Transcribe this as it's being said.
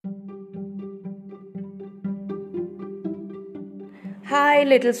Hi,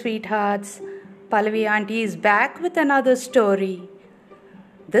 little sweethearts. Pallavi Auntie is back with another story.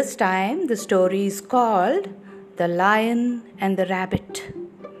 This time, the story is called The Lion and the Rabbit.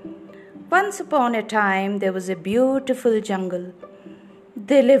 Once upon a time, there was a beautiful jungle.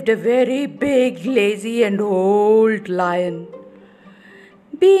 There lived a very big, lazy, and old lion.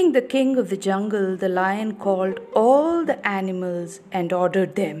 Being the king of the jungle, the lion called all the animals and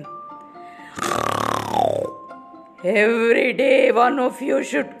ordered them. Every day one of you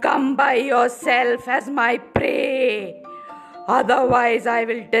should come by yourself as my prey. Otherwise I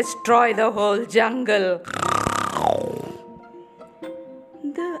will destroy the whole jungle.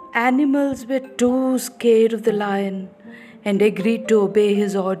 The animals were too scared of the lion and agreed to obey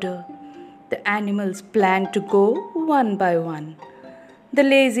his order. The animals planned to go one by one. The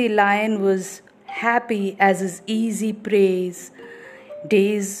lazy lion was happy as his easy prey.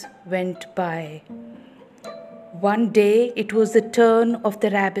 Days went by. One day it was the turn of the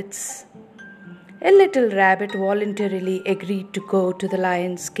rabbits. A little rabbit voluntarily agreed to go to the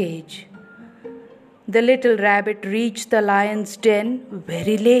lion's cage. The little rabbit reached the lion's den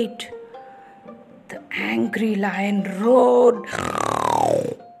very late. The angry lion roared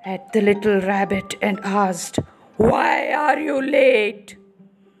at the little rabbit and asked, "Why are you late?"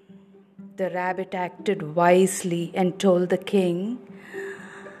 The rabbit acted wisely and told the king,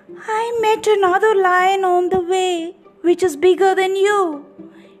 "I met another lion on the way, which is bigger than you.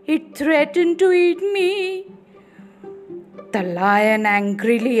 It threatened to eat me." The lion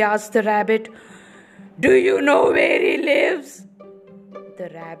angrily asked the rabbit, "Do you know where he lives?" The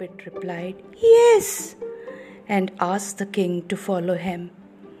rabbit replied, "Yes," and asked the king to follow him.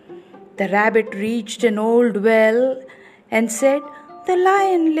 The rabbit reached an old well and said, "The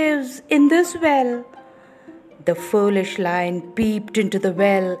lion lives in this well." The foolish lion peeped into the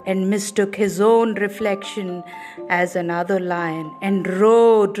well and mistook his own reflection as another lion and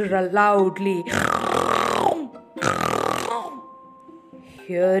roared loudly.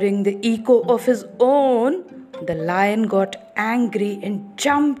 Hearing the echo of his own, the lion got angry and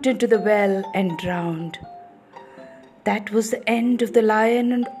jumped into the well and drowned. That was the end of the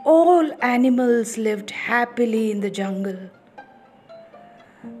lion, and all animals lived happily in the jungle.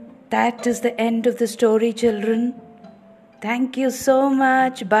 That is the end of the story, children. Thank you so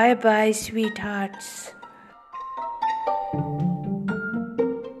much. Bye-bye, sweethearts.